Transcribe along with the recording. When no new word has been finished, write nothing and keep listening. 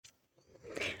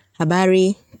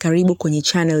Habari, karibu kwenye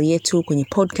channel yetu, kwenye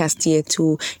podcast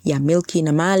yetu ya Milki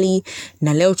na Mali,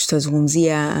 na leo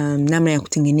tutazungumzia namna ya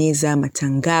kutengeneza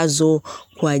matangazo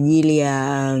kwa ajili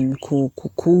ya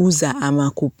kuuza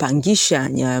ama kupangisha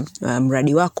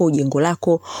mradi wako, jengo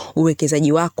lako,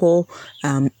 uwekezaji wako.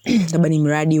 Labda ni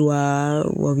mradi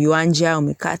wa viwanja,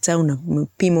 umekata,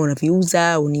 unapima,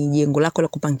 unaviuza, au ni jengo lako la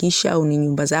kupangisha, au ni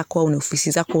nyumba zako, au ni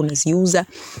ofisi zako unaziuza.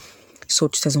 So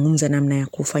tutazungumza namna ya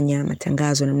kufanya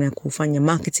matangazo, namna ya kufanya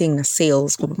marketing na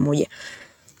sales kwa pamoja.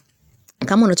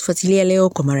 Kama unatufuatilia leo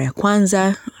kwa mara ya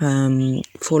kwanza,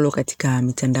 follow katika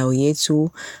mitandao yetu.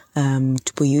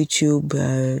 Tupo YouTube,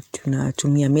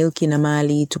 tunatumia Milki na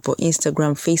Mali. Tupo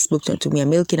Instagram, Facebook, tunatumia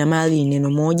Milki na Mali, ni neno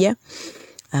moja.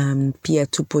 Pia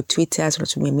tupo Twitter,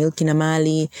 tunatumia Milki na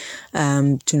Mali.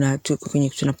 Tuna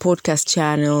podcast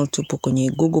channel, tupo kwenye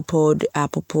Google Pod,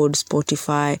 Apple Pod,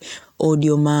 Spotify,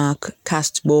 Audiomack,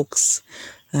 Castbox,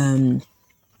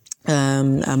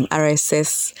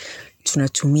 RSS.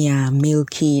 Tunatumia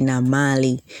Milki na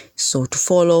Mali. So to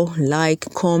follow, like,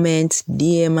 comment,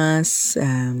 DM us,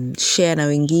 share na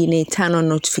wengine, turn on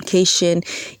notification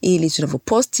ili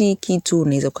tunapoposti kitu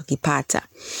unaweza kukipata.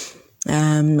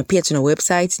 Pia tuna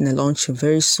website na launch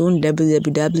very soon,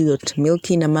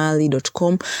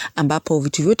 www.milkinamali.com, ambapo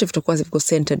vitu vyote vitakuwa viko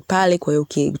centered pale. Kwa hiyo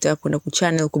ukitaka kwenda ku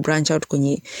channel, ku branch out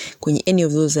kwenye any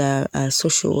of those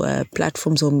social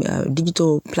platforms or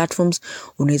digital platforms,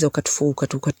 unaweza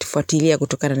ukatufuatilia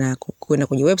kutokana na kwenda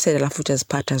kwenye website, alafu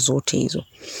utazipata zote hizo.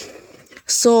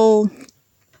 So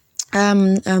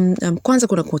kwanza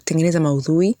kuna kutengeneza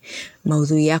maudhui.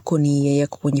 Maudhui yako ni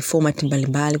yako kwenye format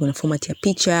mbalimbali. Kuna format ya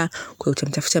picha, kwa hiyo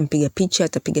utamtafuta mpiga picha,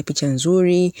 atapiga picha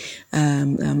nzuri.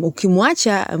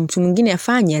 Ukimwacha mtu mwingine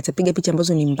afanye, atapiga picha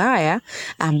ambazo ni mbaya,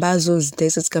 ambazo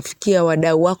zitaweza zikafikia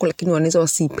wadau wako, lakini wanaweza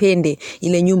wasipende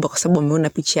ile nyumba kwa sababu wameona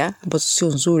picha ambazo sio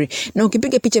nzuri. Na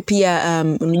ukipiga picha pia,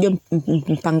 unajua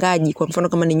mpangaji, kwa mfano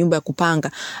kama ni nyumba ya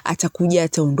kupanga, atakuja,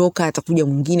 ataondoka, atakuja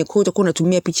mwingine. Kwa hiyo utakuwa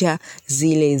unatumia picha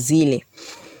zile.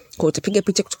 Kwa utapiga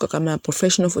picha kutoka kama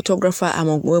professional photographer,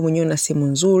 ama wewe mwenyewe una simu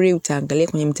nzuri, utaangalia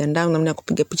kwenye mitandao namna ya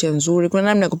kupiga picha nzuri. Kuna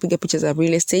namna ya kupiga picha za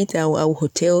real estate au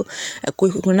hotel.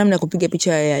 Kuna namna ya kupiga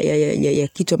picha ya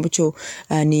kitu ambacho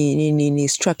ni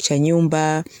structure,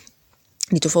 nyumba.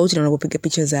 Ni tofauti na unapopiga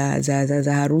picha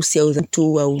za harusi au za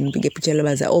mtu, au unapiga picha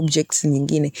labda za objects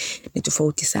nyingine, ni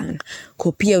tofauti sana.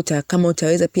 Kwa pia kama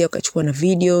utaweza pia ukachukua na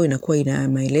video, inakuwa ina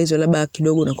maelezo labda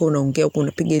kidogo, unakuwa unaongea huko,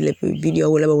 unapiga ile video,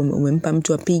 au labda umempa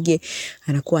mtu apige,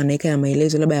 anakuwa anaweka na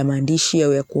maelezo labda ya maandishi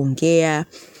au ya kuongea.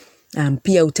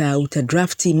 Pia uta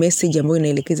draft message ambayo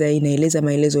inaeleza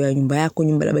maelezo ya nyumba yako.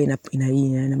 Nyumba labda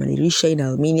ina madirisha, ina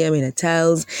aluminium, ina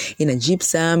tiles, ina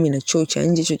gypsum, ina choo cha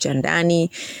nje, choo cha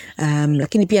ndani.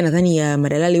 Lakini pia nadhani ya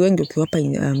madalali wengi ukiwapa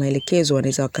maelekezo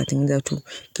wanaweza wakatengeneza tu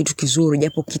kitu kizuri,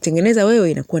 japo ukitengeneza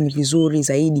wewe inakuwa ni vizuri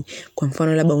zaidi. Kwa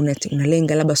mfano labda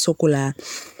unalenga labda soko la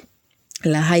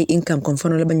high income, kwa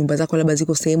mfano labda nyumba zako labda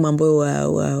ziko sehemu ambayo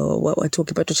watu wa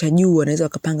kipato cha juu wanaweza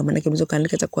wakapanga, maana unaweza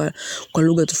kaandika kwa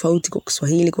lugha tofauti, kwa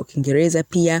Kiswahili, kwa Kiingereza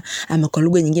pia, ama kwa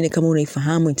lugha nyingine kama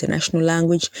unaifahamu, international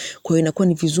language. Kwa hiyo inakuwa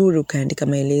ni vizuri ukaandika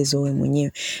maelezo wewe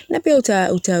mwenyewe. Na pia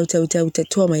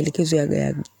utatoa maelekezo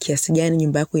ya kiasi gani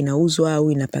nyumba yako inauzwa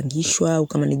au inapangishwa, au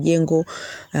kama ni jengo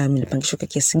inapangishwa kwa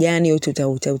kiasi gani. Yote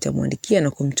utamwandikia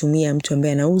na kumtumia mtu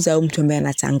ambaye anauza au mtu ambaye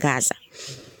anatangaza.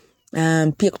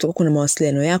 Pia kutoka kuna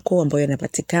mawasiliano yako ambayo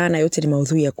yanapatikana. Yote ni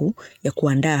maudhui ya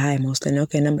kuandaa haya mawasiliano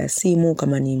yako, ya namba ya simu,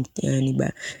 kama ni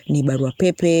barua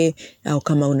pepe, au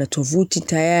kama una tovuti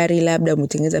tayari, labda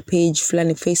umetengeneza page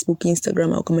fulani Facebook,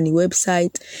 Instagram, au kama ni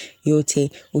website,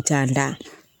 yote utaandaa.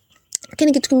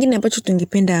 Lakini kitu kingine ambacho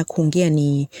tungependa kuongea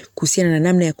ni kuhusiana na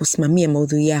namna ya kusimamia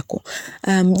maudhui yako.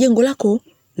 Jengo lako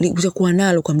utakuwa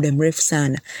nalo kwa muda mrefu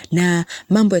sana, na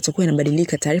mambo yatakuwa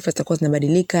yanabadilika, taarifa zitakuwa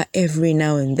zinabadilika every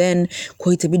now and then. Kwa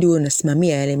hiyo itabidi wewe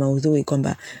unasimamia yale maudhui,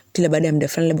 kwamba kila baada ya muda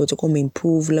fulani labda utakuwa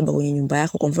umeimprove labda kwenye nyumba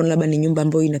yako. Kwa mfano labda ni nyumba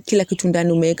ambayo ina kila kitu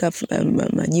ndani, umeweka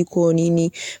majiko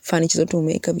nini, furniture zote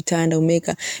umeweka, vitanda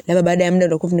umeweka, labda baada ya muda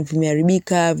utakuwa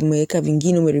vimeharibika, umeweka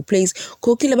vingine umereplace. Kwa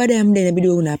hiyo kila baada ya muda inabidi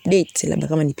wewe una update, labda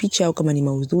kama ni picha au kama ni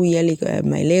maudhui yale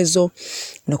maelezo,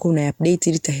 unakuwa una update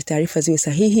ili taarifa ziwe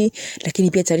sahihi,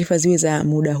 lakini pia taarifa ziwe za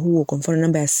muda huo. Kwa mfano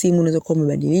namba ya simu unaweza kuwa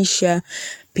umebadilisha,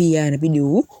 pia inabidi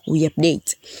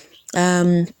uiupdate.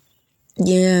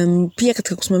 Pia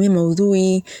katika kusimamia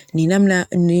maudhui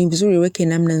ni vizuri uweke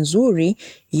namna nzuri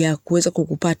ya kuweza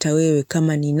kukupata wewe,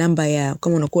 kama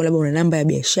unakuwa labda una namba ya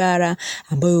biashara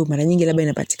ambayo mara nyingi labda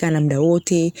inapatikana muda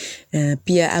wote.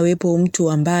 Pia awepo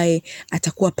mtu ambaye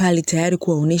atakuwa pale tayari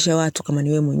kuwaonesha watu, kama ni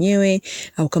wewe mwenyewe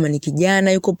au kama ni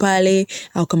kijana yuko pale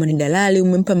au kama ni dalali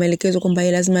umempa maelekezo kwamba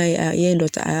yeye lazima yeye ndo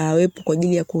awepo kwa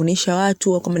ajili ya kuonesha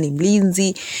watu, au kama ni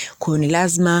mlinzi, kwa hiyo ni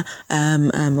lazima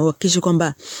uhakikishe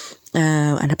kwamba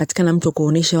anapatikana mtu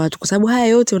kuonesha watu, kwa sababu haya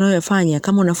yote unayofanya,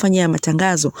 kama unafanya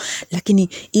matangazo lakini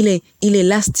ile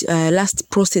last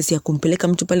process ya kumpeleka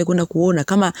mtu pale kwenda kuona,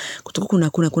 kama kutoka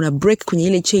kuna break kwenye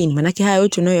ile chain, maana haya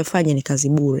yote unayofanya ni kazi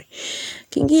bure.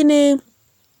 Kingine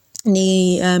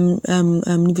ni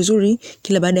vizuri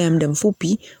kila baada ya muda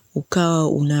mfupi ukawa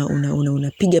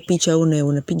unapiga picha au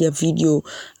unapiga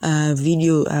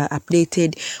video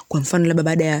updated. Kwa mfano labda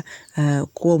baada ya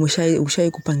kuwa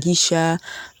umeshawahi kupangisha,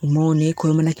 umeone, kwa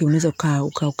hiyo maana yake unaweza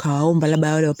ukawaomba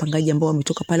labda wale wapangaji ambao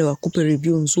wametoka pale wakupe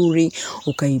review nzuri,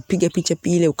 ukaipiga picha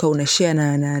pile ukawa unashare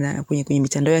na kwenye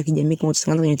mitandao ya kijamii. Kama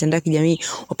utatangaza kwenye mitandao ya kijamii,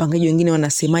 wapangaji wengine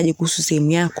wanasemaje kuhusu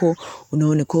sehemu yako,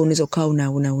 unaone, kwa unaweza ukawa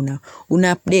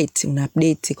una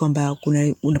update kwamba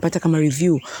unapata kama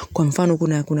review. Kwa mfano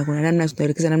kuna namna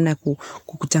tunaelekeza namna ya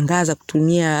kutangaza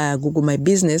kutumia Google My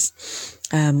Business.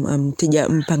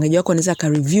 Mpangaji wako anaweza ka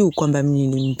review kwamba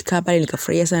nilikaa pale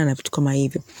nikafurahia sana na vitu kama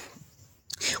hivyo.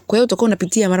 Kwa hiyo utakuwa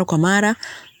unapitia mara kwa mara,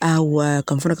 au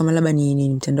kwa mfano kama labda ni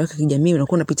mtandao wa kijamii,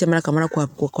 unakuwa unapitia mara kwa mara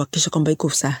kuhakikisha kwamba iko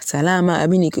salama,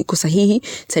 iko sahihi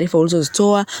taarifa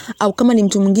ulizozitoa. Au kama ni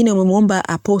mtu mwingine umemuomba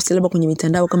apost labda kwenye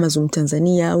mitandao kama Zoom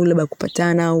Tanzania au labda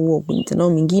kupatana au kwenye mitandao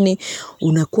mingine,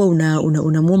 unakuwa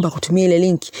unamuomba kutumia ile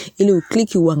link ili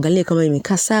ukliki uangalie kama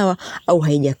imekaa sawa au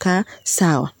haijakaa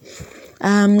sawa.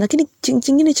 Lakini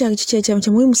kingine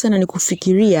cha muhimu sana ni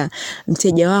kufikiria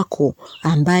mteja wako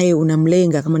ambaye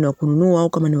unamlenga, kama ni wa kununua au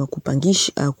kama ni wa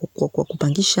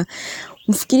kupangisha.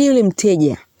 Mfikirie yule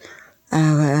mteja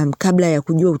kabla ya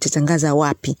kujua utatangaza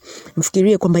wapi.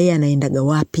 Mfikirie kwamba yeye anaendaga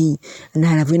wapi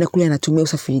na anavyoenda kule anatumia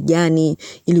usafiri gani,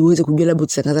 ili uweze kujua labda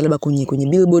utatangaza labda kwenye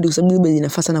billboard, kwa sababu billboard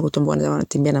inafaa sana kwa watu ambao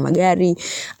wanatembea na magari,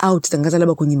 au utatangaza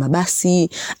labda kwenye mabasi,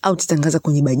 au utatangaza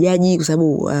kwenye bajaji, kwa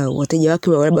sababu wateja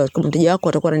wake labda kama mteja wako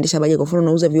atakuwa anaendesha bajaji. Kwa mfano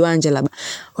unauza viwanja, labda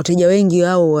wateja wengi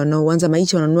wao wanaoanza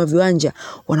maisha wananunua viwanja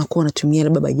wanakuwa wanatumia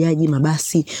labda bajaji,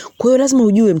 mabasi. Kwa hiyo lazima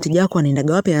ujue mteja wako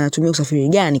anaendaga wapi na anatumia usafiri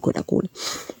gani kwenda kule.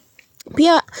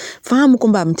 Pia fahamu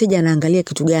kwamba mteja anaangalia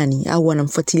kitu gani, au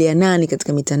anamfuatilia nani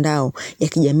katika mitandao ya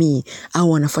kijamii,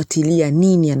 au anafuatilia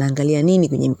nini, anaangalia nini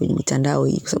kwenye mitandao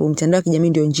hii, kwa sababu mitandao ya kijamii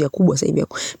ndio njia kubwa sasa hivi.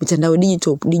 Mitandao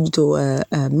digital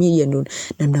media ndio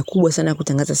namna kubwa sana ya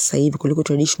kutangaza sasa hivi kuliko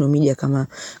traditional media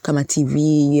kama TV,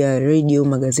 radio,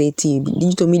 magazeti.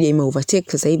 Digital media ime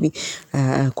overtake sasa hivi.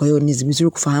 Kwa hiyo ni vizuri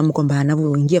kufahamu kwamba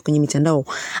anapoingia kwenye mitandao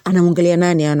anamwangalia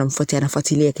nani,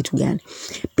 anafuatilia kitu gani.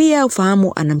 Pia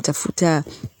ufahamu anamtafuta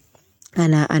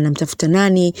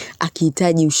nani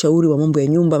akihitaji ushauri wa mambo ya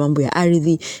nyumba, mambo ya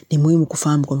ardhi. Ni muhimu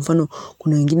kufahamu. Kwa mfano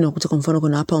kuna wengine unakuta, kwa mfano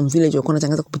kuna hapa village wako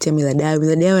wanatangaza kupitia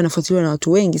mitandao yanafuatiliwa na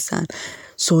watu wengi sana.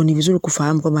 So ni vizuri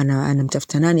kufahamu kwamba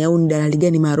anamtafuta nani, au ni dalali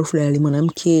gani maarufu, dalali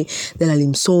mwanamke, dalali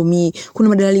msomi. Kuna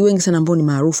madalali wengi sana ambao ni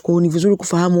maarufu. Kwa hiyo ni vizuri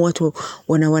kufahamu watu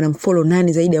wanamfollow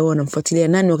nani zaidi, au wanamfuatilia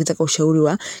nani wakitaka ushauri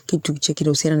wa kitu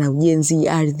kinachohusiana na ujenzi,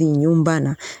 ardhi, nyumba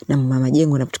na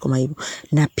majengo na vitu kama hivyo.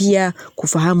 Na pia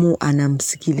kufahamu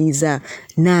anamsikiliza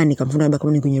nani. Kwa mfano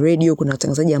kama ni kwenye radio, kuna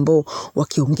watangazaji ambao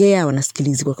wakiongea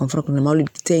wanasikilizwa. Kwa mfano kuna Maulid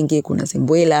Kitenge, kuna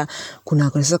Zembwela,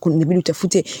 kuna sasa inabidi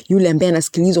utafute yule ambaye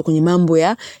anasikilizwa kwenye mambo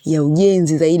ya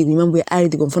ujenzi zaidi, kwenye mambo ya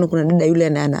ardhi. Kwa mfano kuna dada yule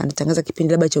anatangaza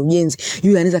kipindi labda cha ujenzi,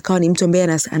 yule anaweza kawa ni mtu ambaye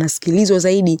anasikilizwa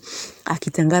zaidi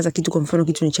akitangaza kitu, kwa mfano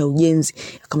kitu ni cha ujenzi,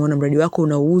 kama una mradi wako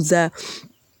unauza.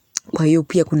 Kwa hiyo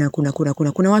pia kuna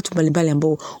watu mbalimbali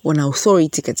ambao wana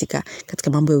authority katika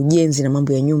mambo ya ujenzi na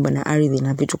mambo ya nyumba na ardhi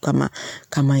na vitu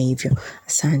kama hivyo.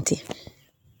 Asante.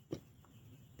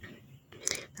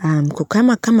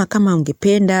 Kama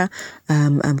ungependa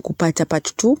kupata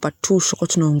part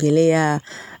 2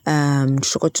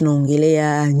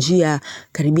 tunaongelea njia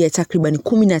karibia takriban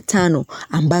 15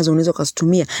 ambazo unaweza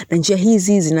kuzitumia, na njia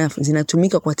hizi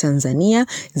zinatumika kwa Tanzania,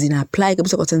 zina apply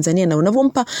kabisa kwa Tanzania. Na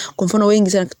unavompa, kwa mfano wengi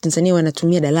sana Tanzania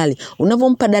wanatumia dalali.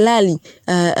 Unavompa dalali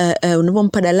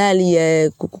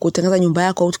kutangaza nyumba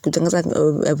yako, au kutangaza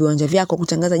viwanja vyako,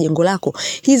 kutangaza jengo lako,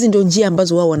 hizi ndio njia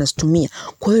ambazo wao wanazitumia.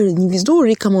 Kwa hiyo ni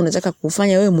vizuri kama unataka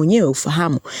kufanya wewe mwenyewe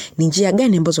ufahamu ni njia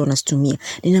gani ambazo wanazitumia,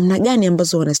 ni namna gani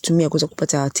ambazo wanazitumia kuweza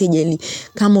kupata wateja, ili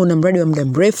kama una mradi wa muda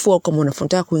mrefu au kama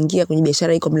unataka kuingia kwenye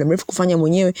biashara hii kwa muda mrefu kufanya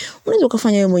mwenyewe, unaweza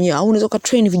ukafanya wewe mwenyewe, au unaweza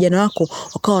ukatrain vijana wako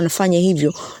wakawa wanafanya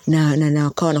hivyo na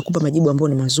wakawa wanakupa majibu ambayo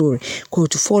ni mazuri. Kwa hiyo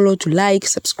tu follow, tu like,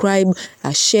 subscribe,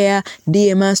 share,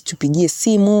 DM us, tupigie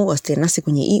simu, wasiliana nasi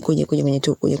kwenye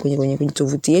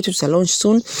tovuti yetu, tuta launch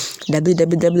soon,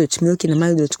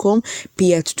 www.milki.com.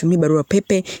 Pia tutumie barua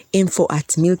pepe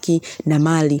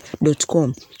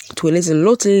info@milki.com. Tueleze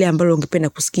lolote lile ambalo ungependa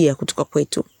kusikia kutoka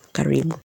kwetu. Karibu.